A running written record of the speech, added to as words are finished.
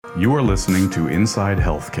You are listening to Inside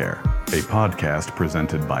Healthcare, a podcast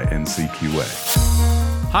presented by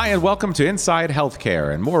NCQA. Hi, and welcome to Inside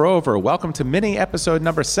Healthcare, and moreover, welcome to mini episode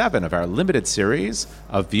number 7 of our limited series,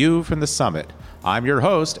 A View from the Summit. I'm your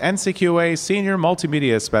host, NCQA Senior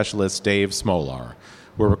Multimedia Specialist Dave Smolar.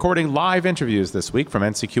 We're recording live interviews this week from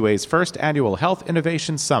NCQA's first annual Health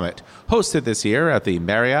Innovation Summit, hosted this year at the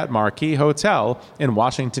Marriott Marquis Hotel in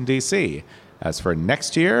Washington, D.C. As for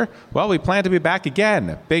next year, well, we plan to be back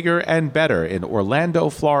again, bigger and better, in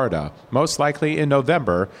Orlando, Florida, most likely in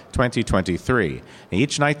November 2023.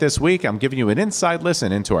 Each night this week, I'm giving you an inside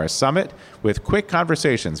listen into our summit with quick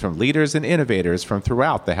conversations from leaders and innovators from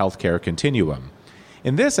throughout the healthcare continuum.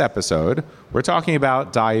 In this episode, we're talking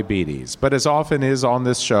about diabetes, but as often is on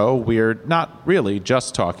this show, we're not really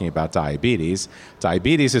just talking about diabetes.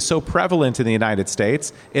 Diabetes is so prevalent in the United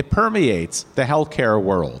States, it permeates the healthcare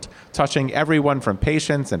world, touching everyone from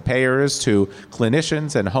patients and payers to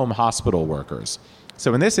clinicians and home hospital workers.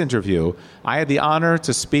 So in this interview, I had the honor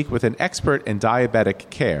to speak with an expert in diabetic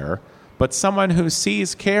care, but someone who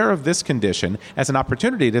sees care of this condition as an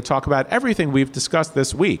opportunity to talk about everything we've discussed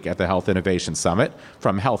this week at the Health Innovation Summit,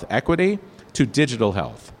 from health equity to digital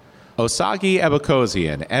health. Osagie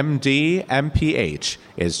Ebekozien, MD, MPH,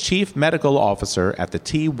 is Chief Medical Officer at the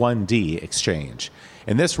T1D Exchange.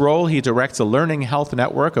 In this role, he directs a learning health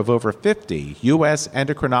network of over 50 U.S.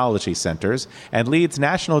 endocrinology centers and leads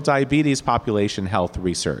national diabetes population health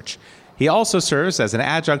research. He also serves as an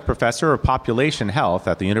adjunct professor of population health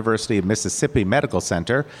at the University of Mississippi Medical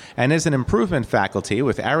Center and is an improvement faculty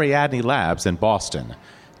with Ariadne Labs in Boston.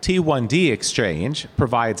 T1D Exchange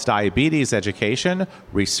provides diabetes education,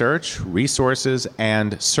 research, resources,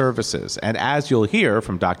 and services. And as you'll hear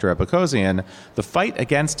from Dr. Ebekozien, the fight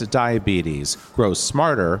against diabetes grows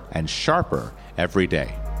smarter and sharper every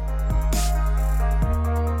day.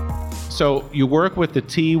 So you work with the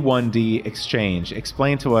T1D Exchange.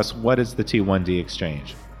 Explain to us, what is the T1D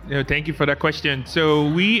Exchange? Thank you for that question.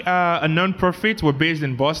 So we are a nonprofit. We're based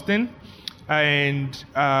in Boston. And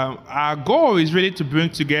our goal is really to bring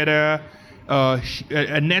together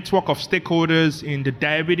a network of stakeholders in the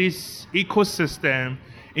diabetes ecosystem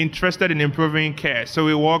interested in improving care. So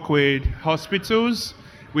we work with hospitals,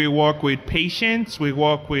 we work with patients, we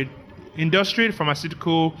work with industry,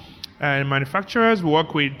 pharmaceutical manufacturers, we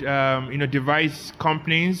work with device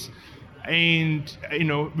companies, and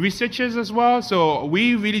researchers as well. So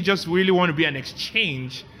we really want to be an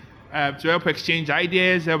exchange to help exchange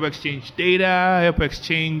ideas, help exchange data, help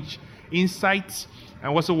exchange insights,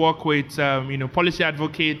 and also work with policy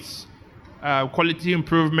advocates, quality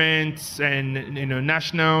improvements, and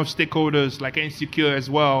national stakeholders like NCQA as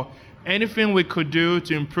well. Anything we could do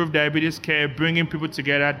to improve diabetes care, bringing people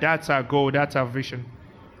together, that's our goal, that's our vision.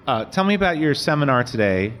 Tell me about your seminar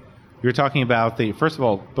today. You're talking about first of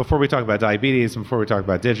all, before we talk about diabetes and before we talk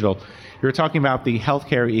about digital, you're talking about the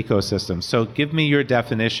healthcare ecosystem. So give me your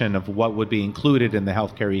definition of what would be included in the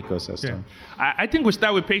healthcare ecosystem. Yeah. I think we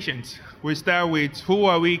start with patients. We start with who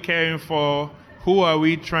are we caring for, who are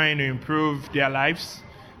we trying to improve their lives,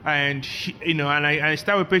 and I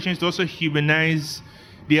start with patients to also humanize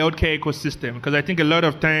the healthcare ecosystem, because I think a lot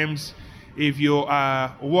of times if you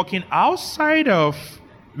are working outside of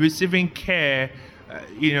receiving care,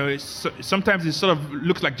 sometimes it sort of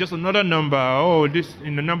looks like just another number. Oh, this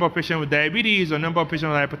number of patients with diabetes or number of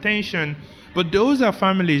patients with hypertension. But those are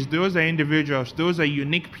families, those are individuals, those are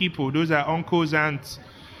unique people, those are uncles, aunts.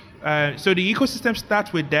 So the ecosystem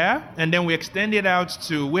starts with that, and then we extend it out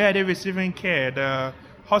to where are they receiving care, the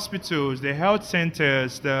hospitals, the health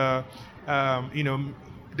centers, the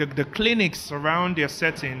clinics around their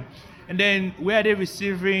setting. And then where are they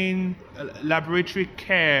receiving laboratory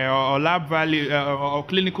care or lab value or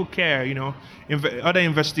clinical care, other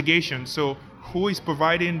investigations. So who is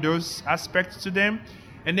providing those aspects to them?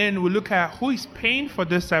 And then we look at who is paying for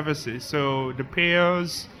those services. So the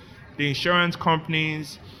payers, the insurance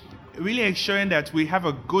companies, really ensuring that we have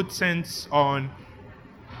a good sense on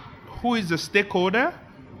who is the stakeholder,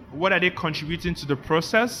 what are they contributing to the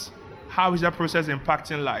process, how is that process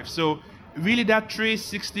impacting life. So really that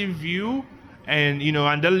 360 view, and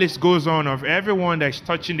and the list goes on of everyone that's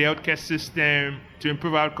touching the healthcare system to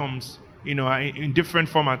improve outcomes, in different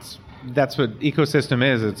formats. That's what ecosystem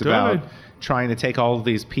is. It's about trying to take all of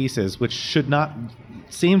these pieces, which should not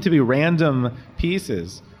seem to be random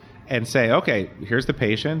pieces, and say, okay, here's the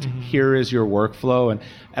patient, here is your workflow.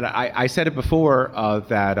 And I said it before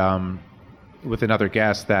that with another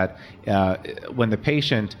guest that when the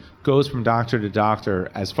patient goes from doctor to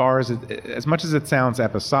doctor, as much as it sounds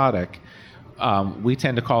episodic, we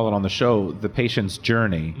tend to call it on the show the patient's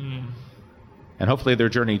journey, and hopefully their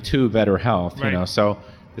journey to better health. Right. So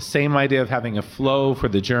the same idea of having a flow for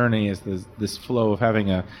the journey as this flow of having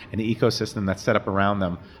an ecosystem that's set up around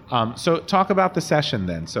them. So talk about the session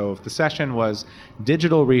then. So if the session was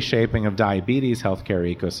digital reshaping of diabetes healthcare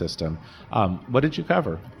ecosystem, what did you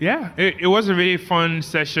cover? Yeah, it was a really fun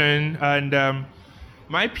session, and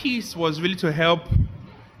my piece was really to help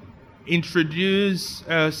introduce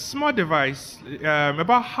a small device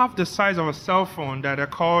about half the size of a cell phone that are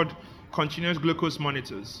called continuous glucose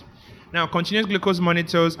monitors. Now, continuous glucose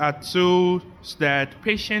monitors are tools that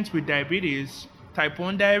patients with diabetes, type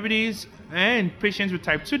 1 diabetes, and patients with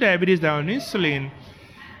type 2 diabetes that are on insulin,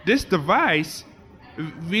 this device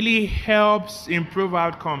really helps improve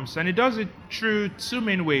outcomes. And it does it through two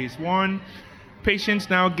main ways. One, patients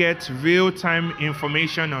now get real-time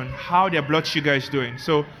information on how their blood sugar is doing.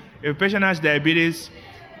 So if a patient has diabetes,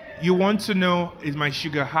 you want to know, is my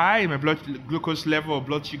sugar high? Is my blood glucose level or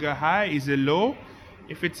blood sugar high? Is it low?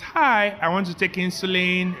 If it's high, I want to take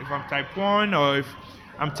insulin. If I'm type 1 or if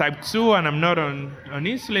I'm type 2 and I'm not on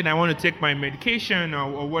insulin, I want to take my medication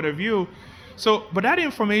or what have you. So, but that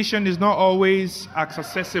information is not always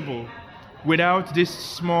accessible without these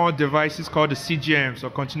small devices called the CGMs or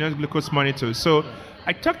continuous glucose monitors. So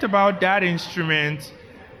I talked about that instrument,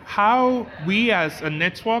 how we as a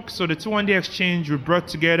network, so the 2-1-D Exchange, we brought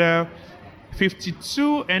together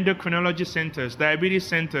 52 endocrinology centers, diabetes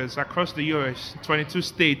centers across the US, 22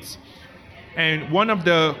 states. And one of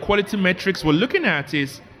the quality metrics we're looking at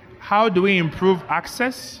is how do we improve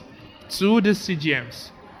access to the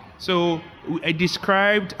CGMs? So I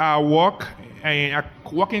described our work and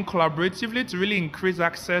working collaboratively to really increase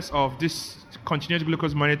access of these continuous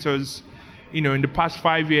glucose monitors, in the past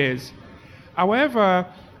 5 years. However,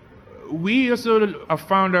 we also have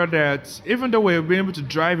found out that even though we've been able to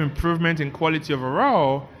drive improvement in quality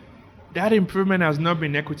overall, that improvement has not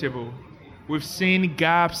been equitable. We've seen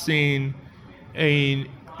gaps in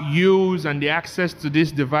use and the access to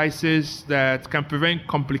these devices that can prevent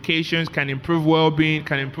complications, can improve well-being,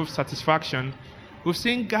 can improve satisfaction. We've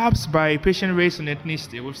seen gaps by patient race and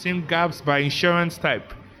ethnicity. We've seen gaps by insurance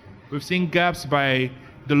type. We've seen gaps by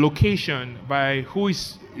the location, by who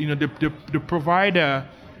is the provider,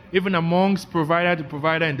 even amongst provider to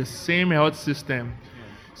provider in the same health system.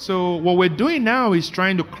 So what we're doing now is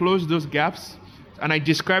trying to close those gaps. And I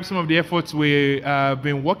described some of the efforts we've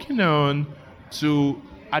been working on to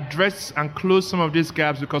address and close some of these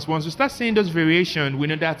gaps, because once we start seeing those variations, we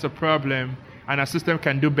know that's a problem and our system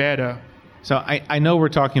can do better. So I know we're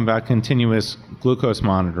talking about continuous glucose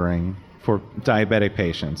monitoring for diabetic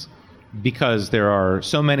patients because there are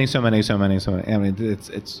so many. I mean,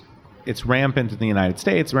 it's rampant in the United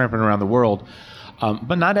States, rampant around the world.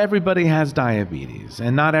 But not everybody has diabetes,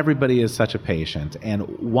 and not everybody is such a patient. And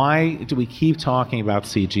why do we keep talking about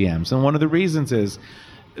CGMs? And one of the reasons is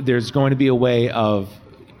there's going to be a way of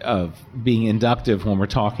being inductive when we're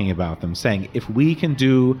talking about them, saying if we can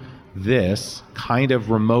do this kind of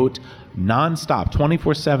remote, nonstop,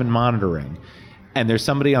 24/7 monitoring, and there's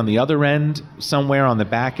somebody on the other end, somewhere on the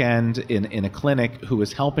back end in a clinic who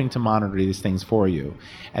is helping to monitor these things for you.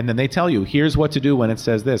 And then they tell you, here's what to do when it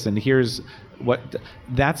says this, and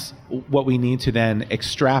that's what we need to then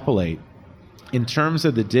extrapolate in terms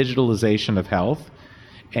of the digitalization of health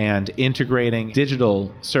and integrating digital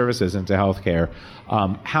services into healthcare.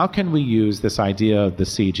 How can we use this idea of the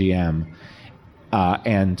CGM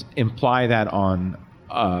and imply that on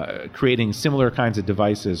creating similar kinds of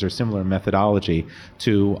devices or similar methodology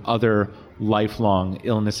to other lifelong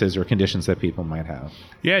illnesses or conditions that people might have?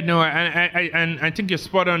 Yeah, no, I think you're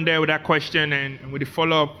spot on there with that question and with the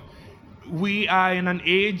follow-up. We are in an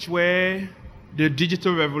age where the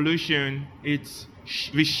digital revolution, it's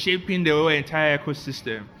reshaping the whole entire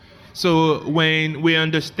ecosystem. So when we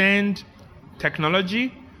understand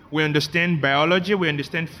technology, we understand biology, we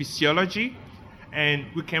understand physiology, and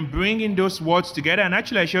we can bring in those words together. And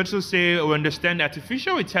actually, I should also say we understand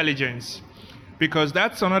artificial intelligence, because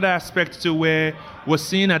that's another aspect to where we're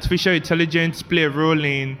seeing artificial intelligence play a role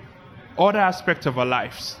in other aspects of our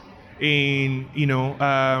lives. In,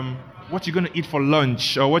 what you're going to eat for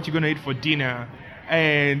lunch or what you're going to eat for dinner,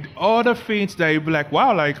 and other things that you'll be like,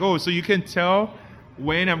 wow, so you can tell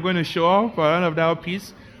when I'm going to show up or all of that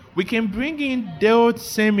piece. We can bring in those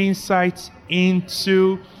same insights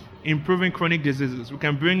into improving chronic diseases. We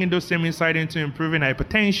can bring in those same insights into improving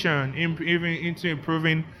hypertension, even into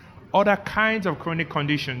improving other kinds of chronic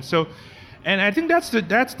conditions. So, and I think that's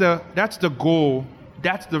the goal,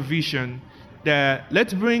 that's the vision. That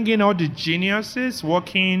let's bring in all the geniuses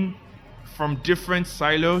working from different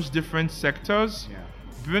silos, different sectors,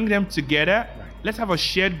 bring them together. Let's have a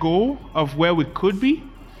shared goal of where we could be.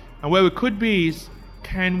 And where we could be is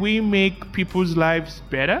can we make people's lives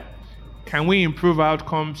better? Can we improve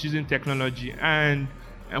outcomes using technology? And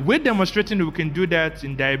we're demonstrating that we can do that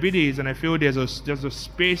in diabetes, and I feel there's a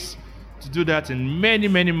space to do that in many,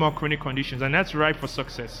 many more chronic conditions, and that's ripe for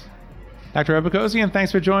success. Dr. Ebekozien,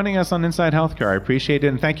 thanks for joining us on Inside Healthcare. I appreciate it,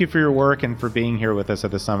 and thank you for your work and for being here with us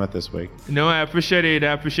at the summit this week. No, I appreciate it,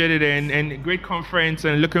 and great conference,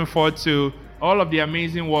 and looking forward to all of the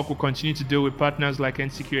amazing work we'll continue to do with partners like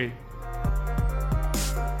NCQA.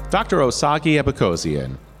 Dr. Osagie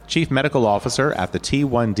Ebekozien, Chief Medical Officer at the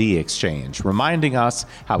T1D Exchange, reminding us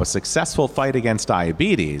how a successful fight against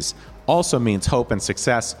diabetes also means hope and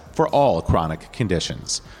success for all chronic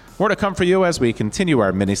conditions. More to come for you as we continue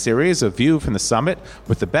our mini-series of View from the Summit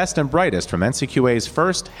with the best and brightest from NCQA's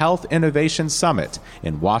first Health Innovation Summit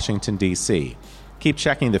in Washington, D.C. Keep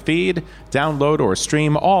checking the feed, download or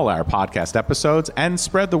stream all our podcast episodes, and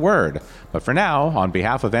spread the word. But for now, on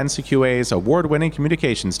behalf of NCQA's award-winning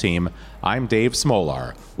communications team, I'm Dave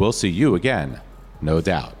Smolar. We'll see you again, no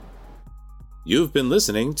doubt. You've been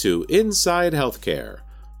listening to Inside Healthcare,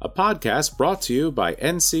 a podcast brought to you by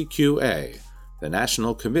NCQA, the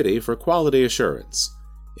National Committee for Quality Assurance.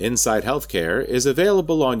 Inside Healthcare is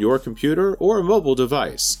available on your computer or mobile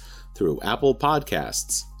device through Apple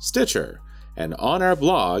Podcasts, Stitcher, and on our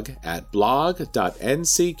blog at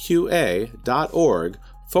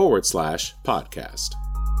blog.ncqa.org/podcast.